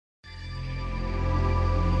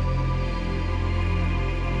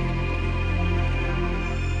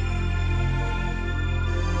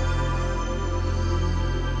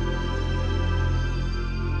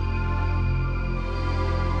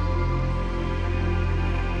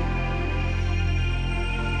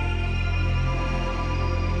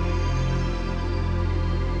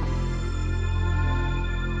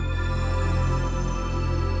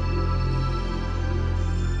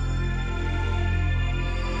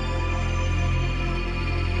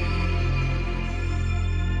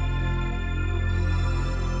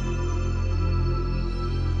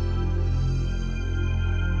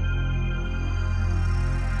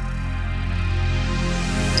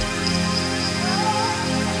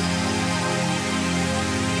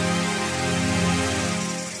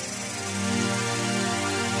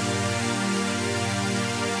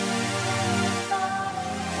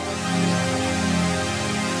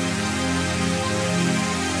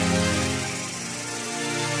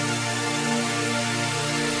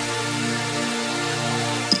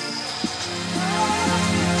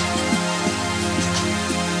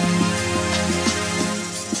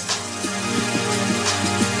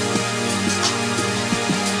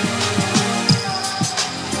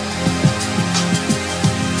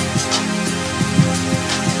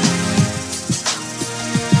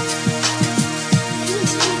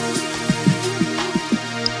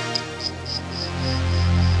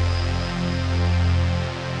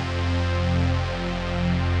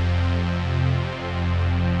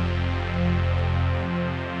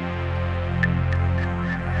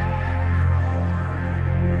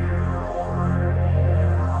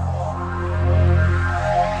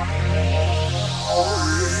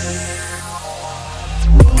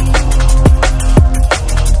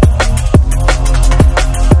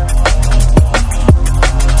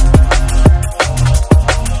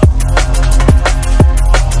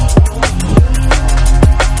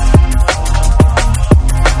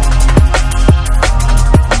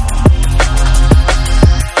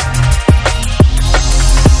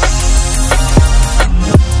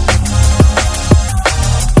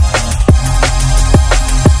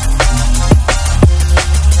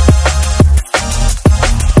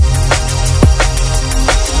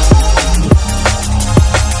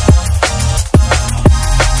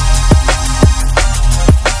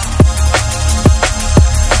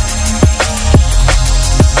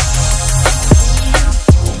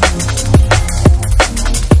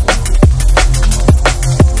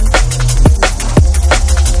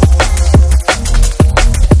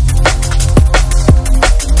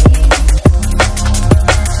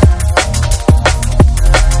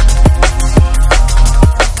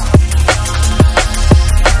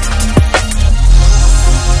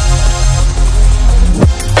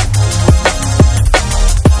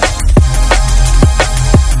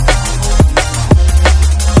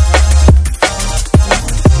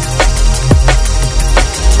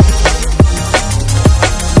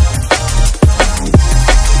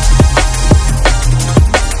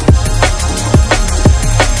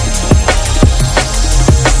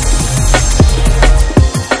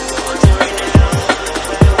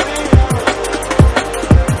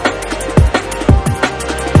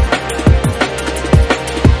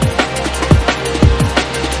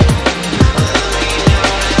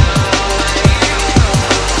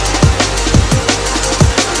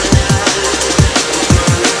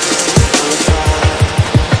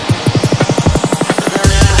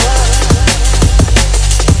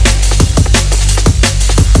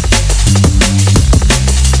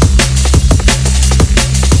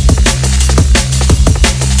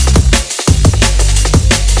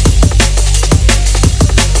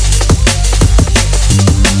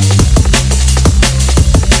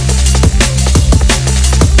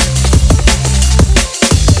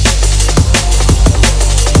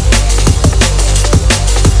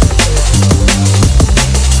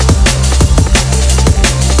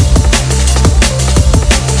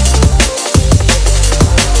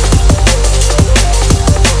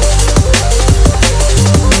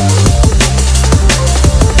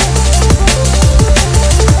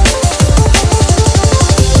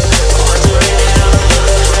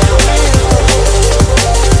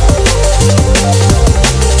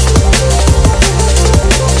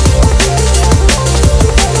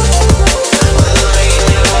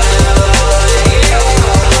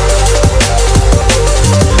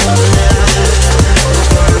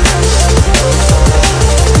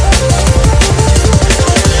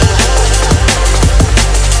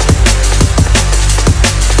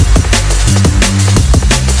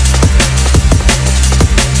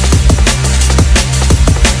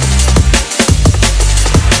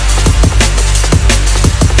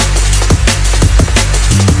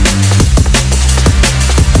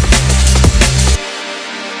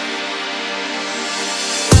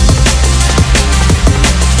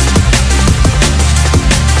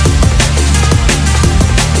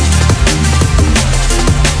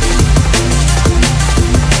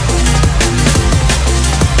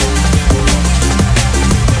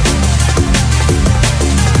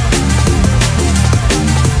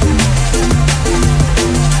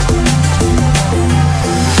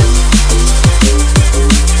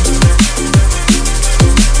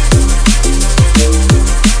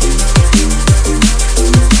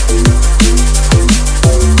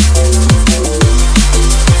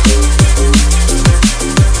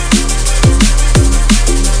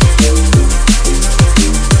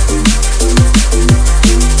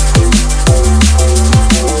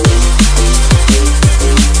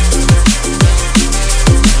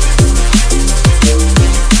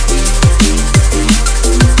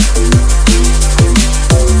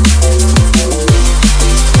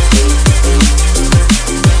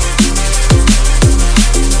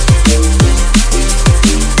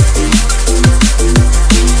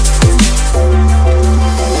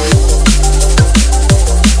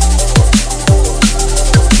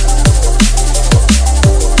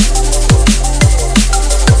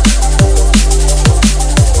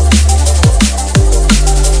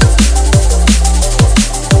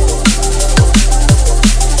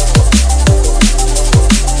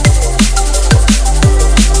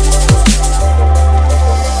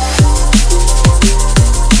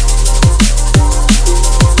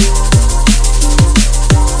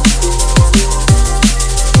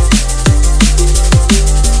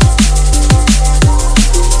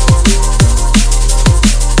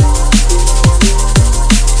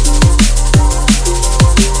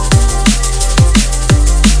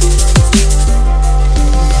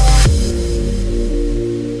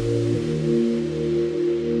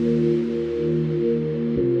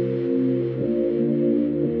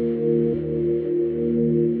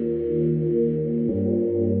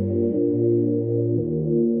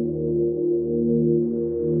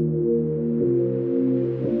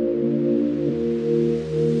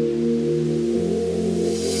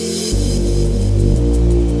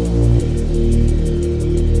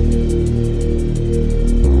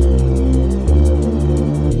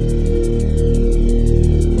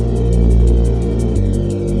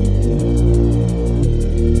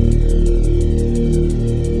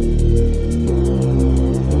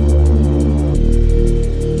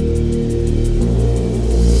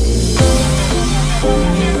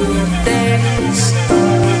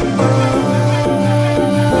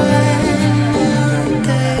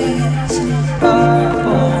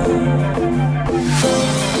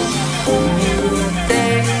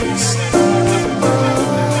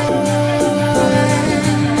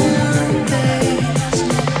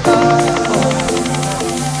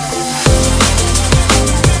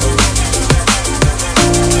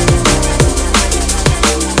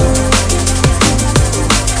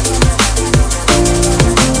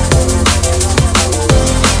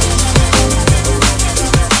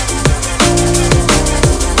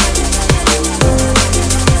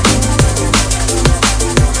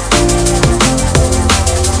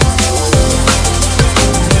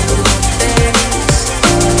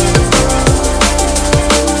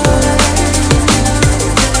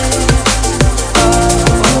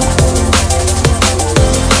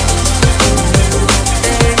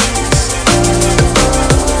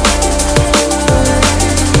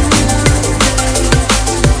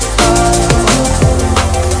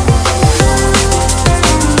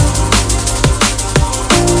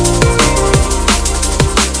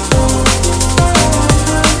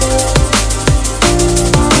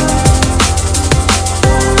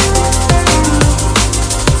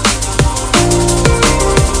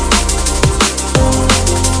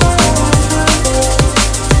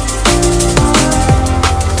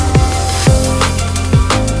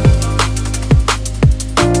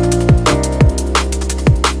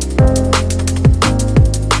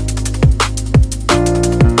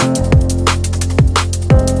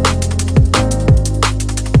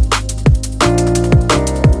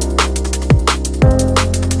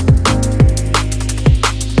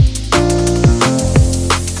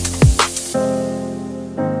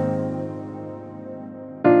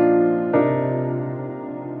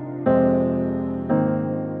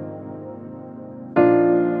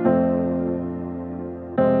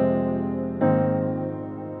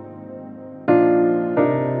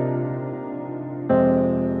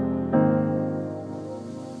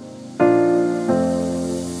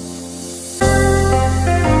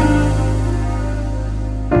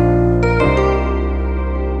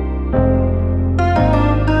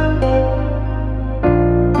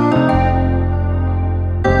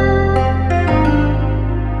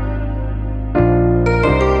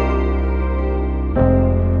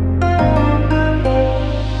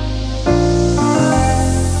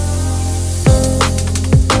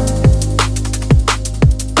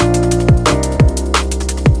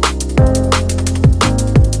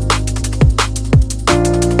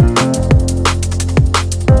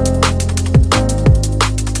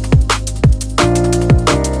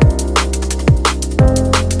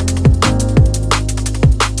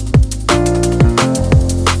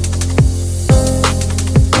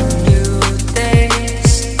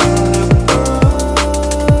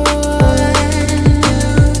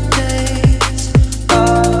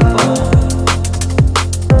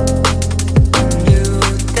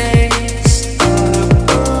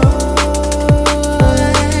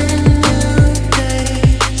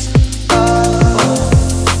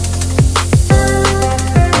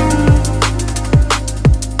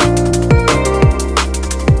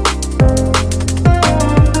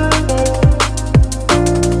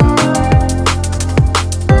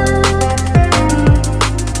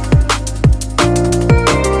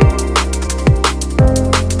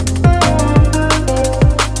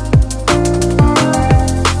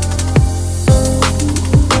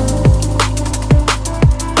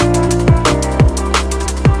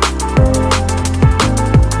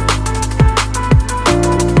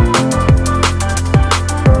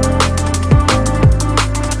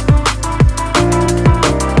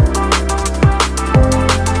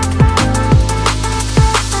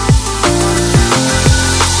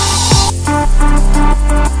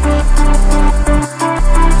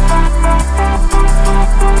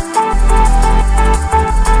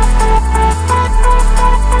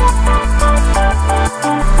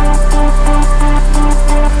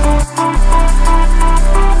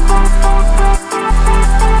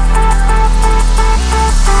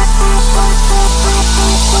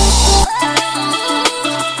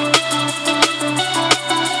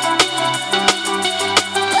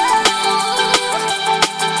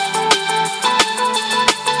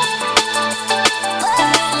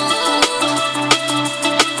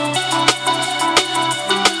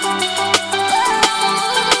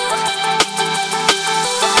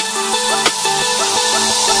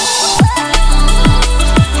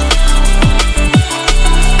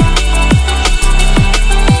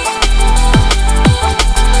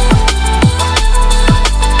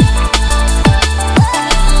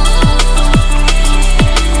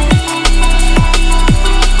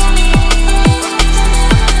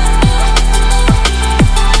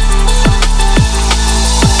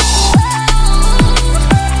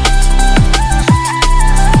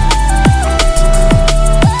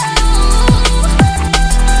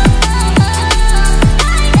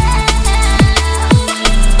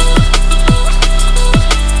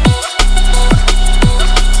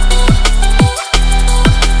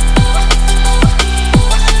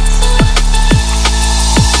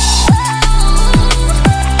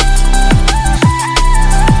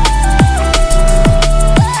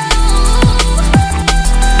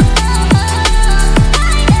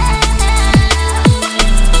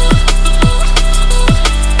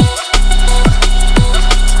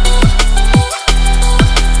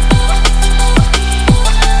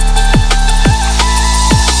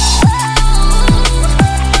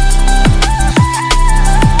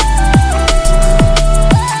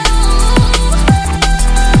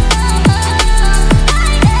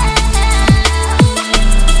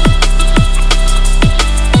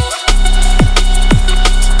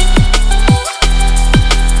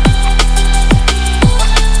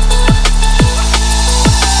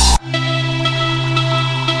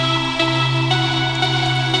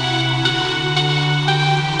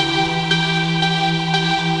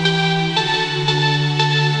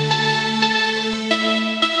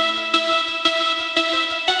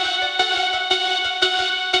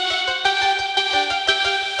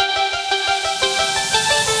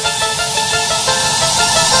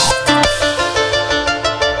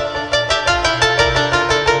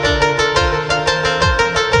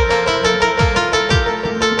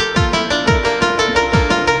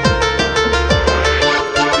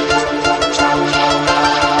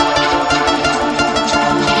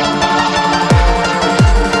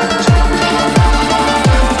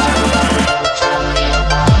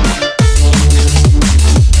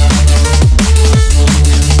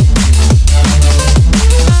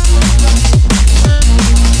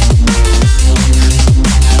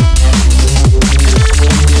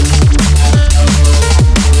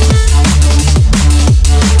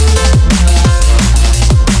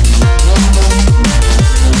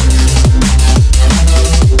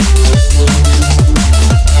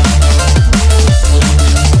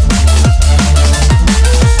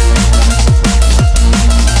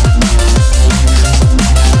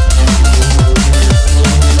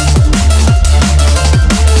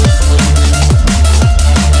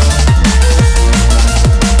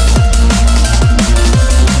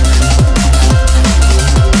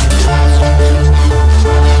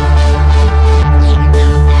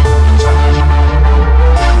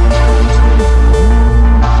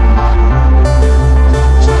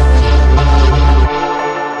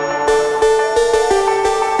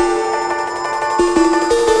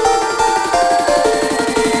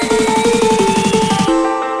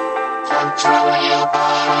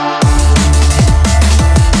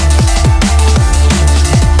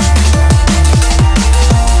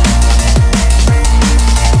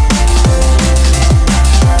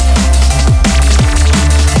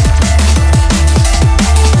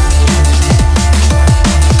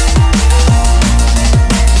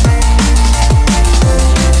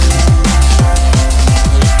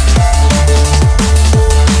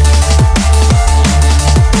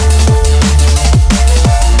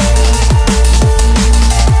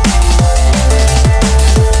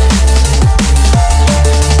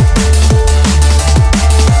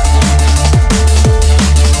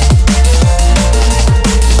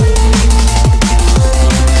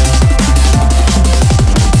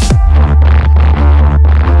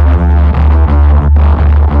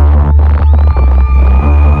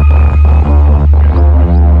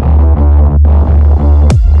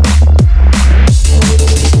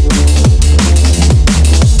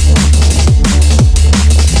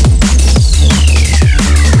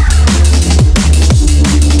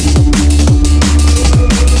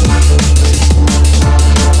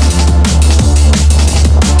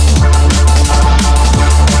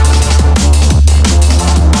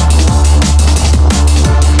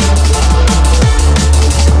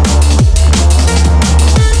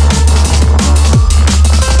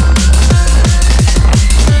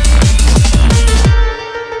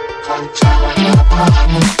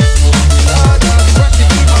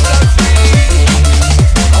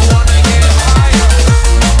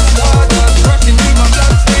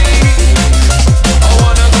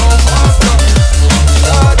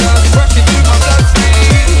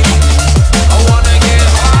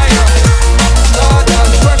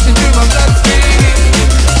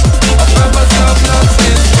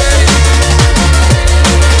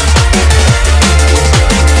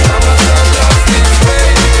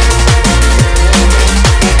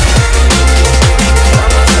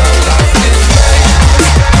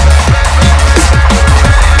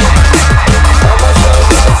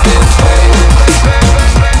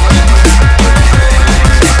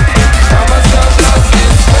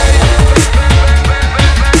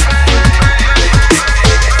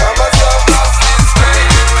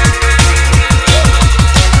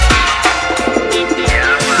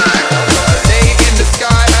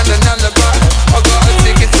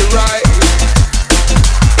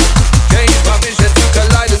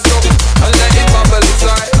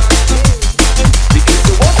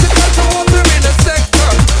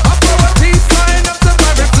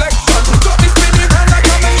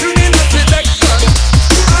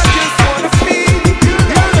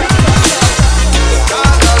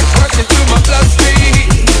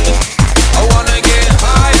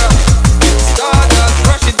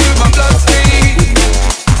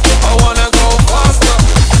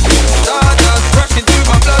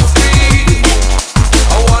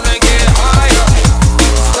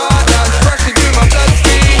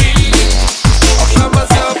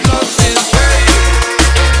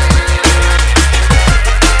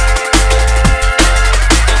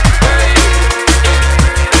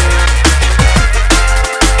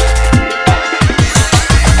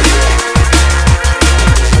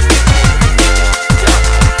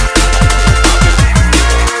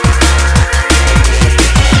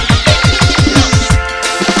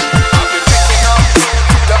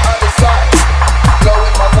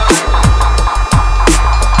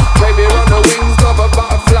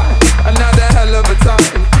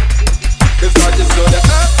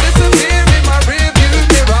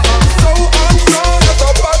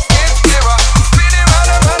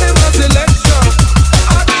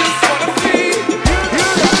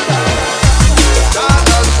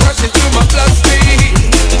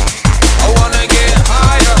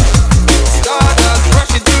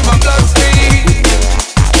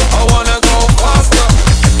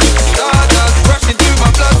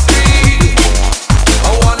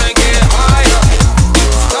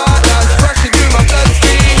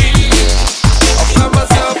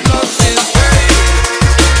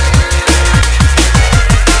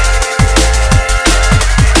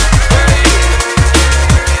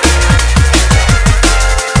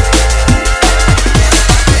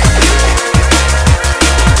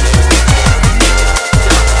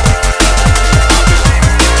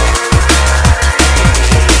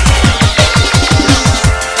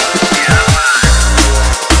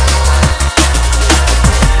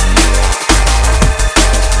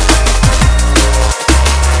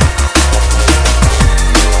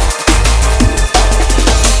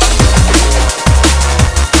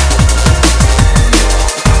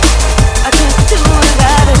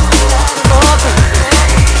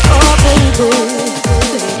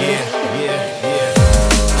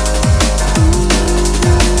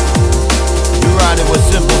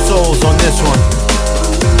this one.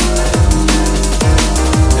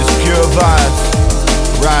 It's pure vibes.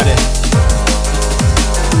 Ride it.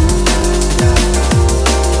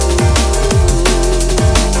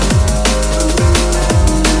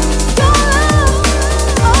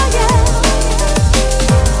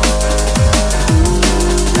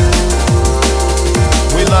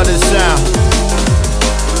 We love this sound,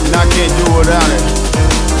 and I can't do without it.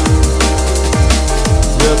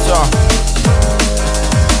 Real talk.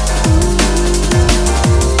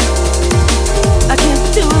 I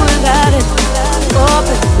can't do without it.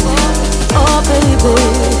 Oh baby.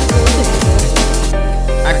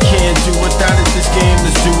 I can't do without it. This game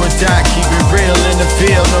is do or die. Keep it real in the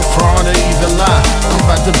field, no fraud or even lie. I'm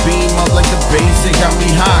about to beam up like the bass, it got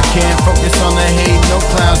me high. Can't focus on the hate, no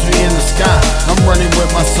clouds, we in the sky. I'm running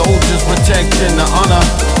with my soldiers, protecting the honor.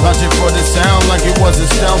 Launching for the sound like it was a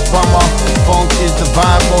stealth bomber. Funk is the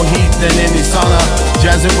vibe, more heat than any sauna.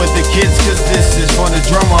 Jazzing with the kids, cause this is for the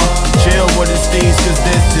drummer. Chill with his thieves, cause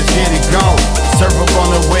this is here to go. Surf up on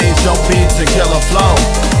the waves, no beats to kill a flow.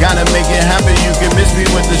 Gotta make it happen, you can miss me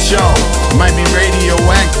with the show. Might be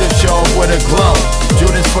radioactive, show up with a glow. Do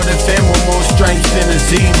this for the fam with more strength than a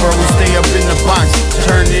zebra. We stay up in the box,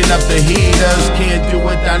 turning up the heaters. Can't do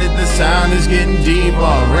without it, the sound is getting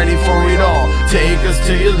deeper. Ready for it all, take us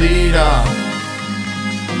to your leader.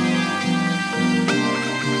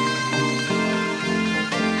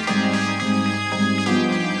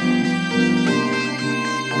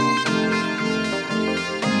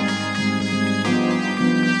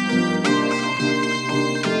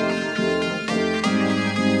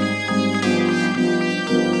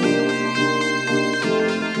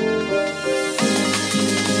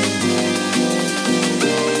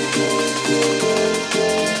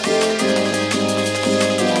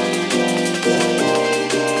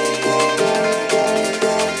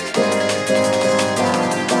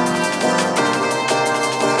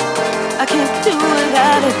 I can't do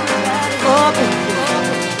without it.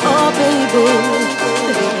 Oh baby.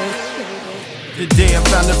 The day I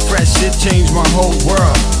found the fresh, it changed my whole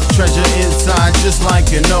world. Treasure inside just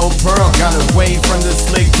like an old pearl. Got away from the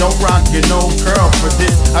slick, don't rock it, no curl. For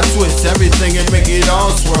this, I twist everything and make it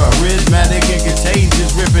all swirl. Rhythmatic and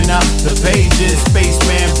contagious, ripping out the pages.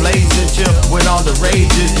 Spaceman blazing, chill with all the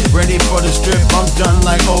rages. Ready for the strip, I'm done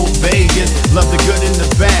like old Vegas. Love the good and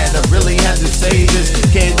the bad, I really had to say this.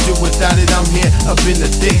 Can't do without it, I'm here up in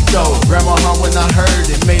the thick though. Grabbed my heart when I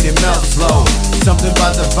heard it, made it melt slow. Something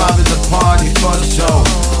about the vibe of the party for show.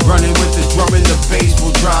 Running with the drum and the bass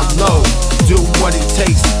will drop low. Do what it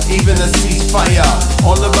takes, even a ceasefire.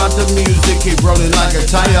 All about the music, keep rolling like a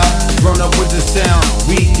tire. Grown up with the sound,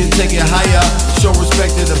 we can take it higher. Show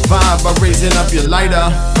respect to the vibe by raising up your lighter.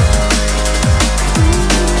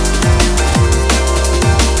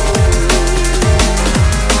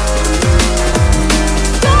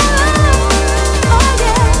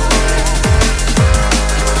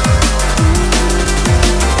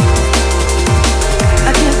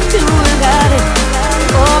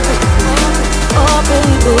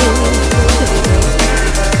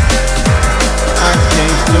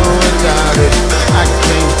 I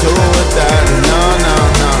can't do without it, no, no,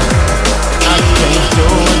 no. I can't do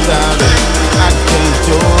without it.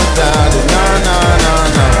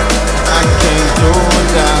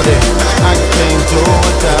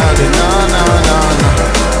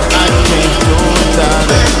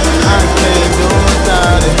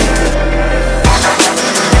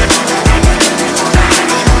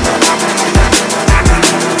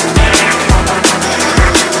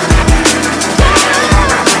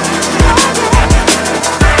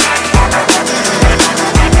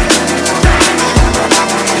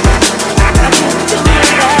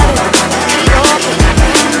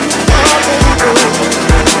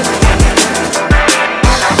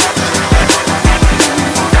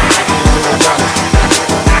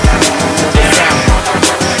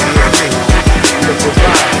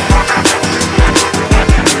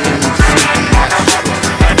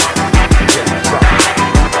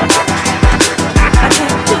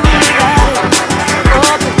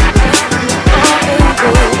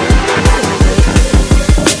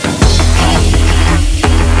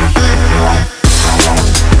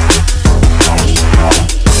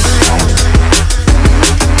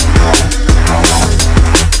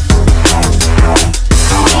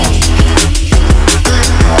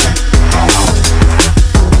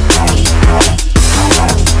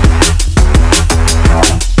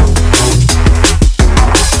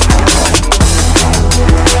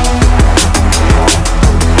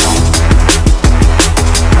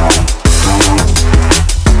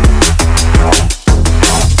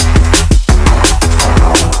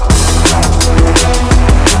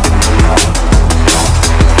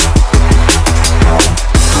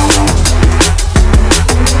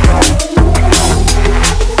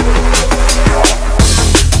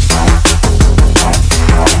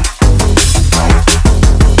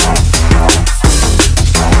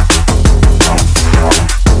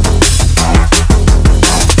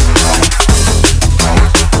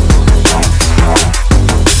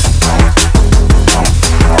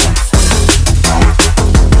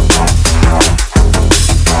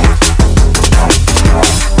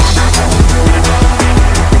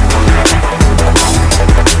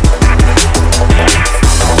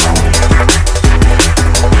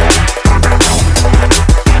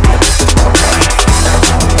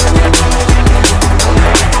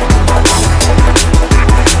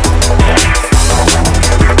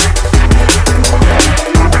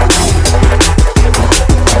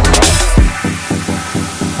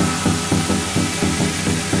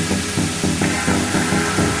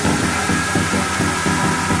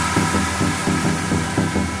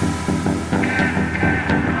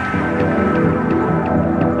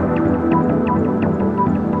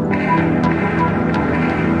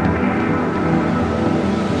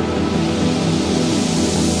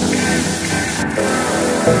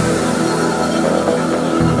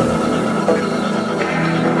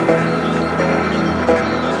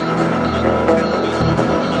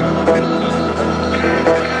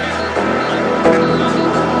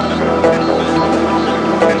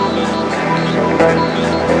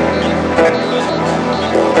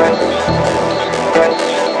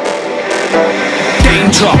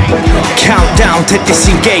 Countdown to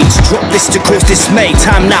disengage. Drop this to cause dismay.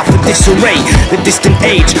 Time now for disarray. The distant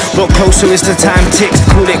age brought closer as the time ticks.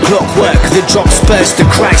 Call it clockwork. The drop spurs the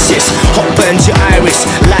crisis. Hot burns your iris.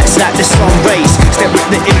 Lights like the sun rays. Step with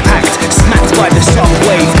the impact. Smacked by the sun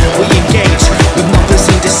wave. We engage with numbers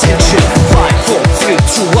in dissension. 5, 4, 3,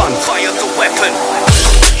 2, 1. Fire the weapon.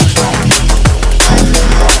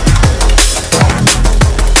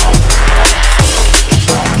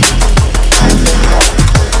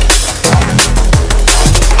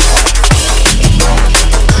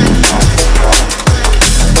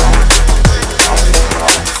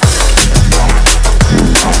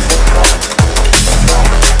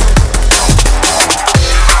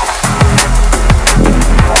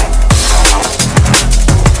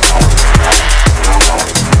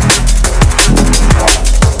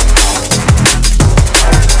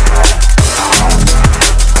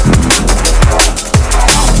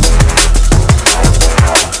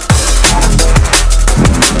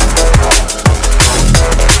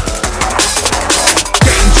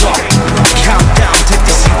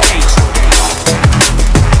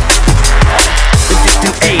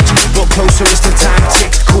 Closer as the time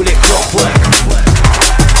ticks, call it clockwork.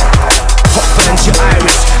 Hot burns your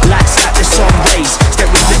iris, lights like the sun rays.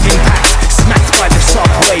 Step with the impact, smacked by the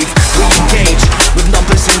subwave. We engage with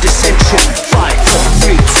numbers in dissension. 5, 4,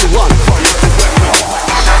 3, 2, 1. Fire the weapon.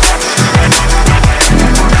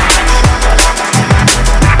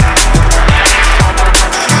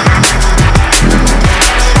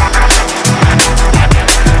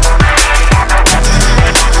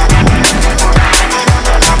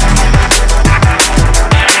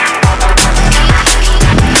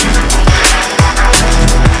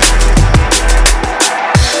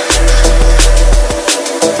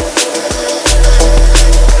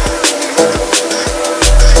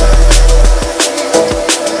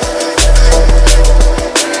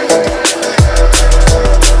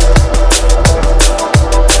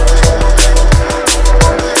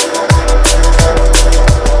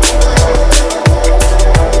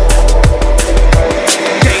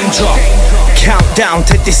 Countdown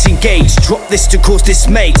to disengage. Drop this to cause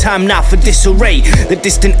dismay. Time now for disarray. The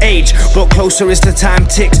distant age brought closer as the time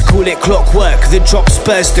ticks. Call it clockwork. The drop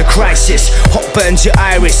spurs the crisis. Hot burns your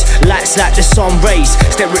iris. Lights like the sun rays.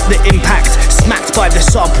 Stare at the impact. Smacked by the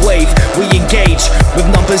subwave. We engage with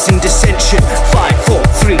numbers in dissension. 5, 4,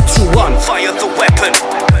 3, 2, 1. Fire the weapon.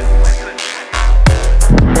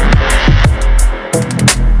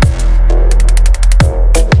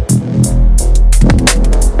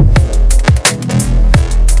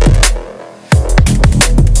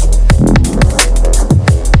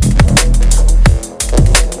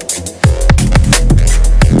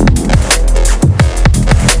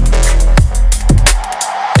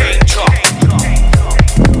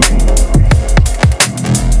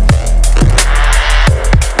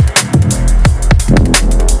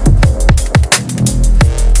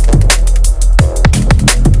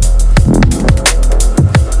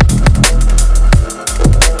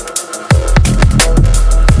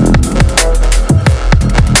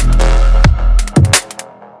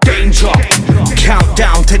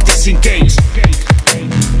 Countdown to disengage.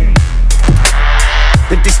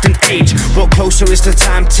 The distant age brought closer as the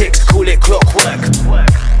time ticks. Call it clockwork.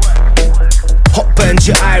 Hot burns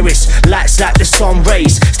your iris. Lights like the sun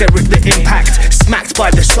rays. Stare at the impact. Smacked by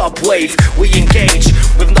the subwave. We engage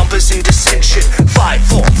with numbers in dissension. 5,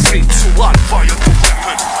 4, 3, 2, 1. Fire the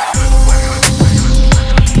weapon.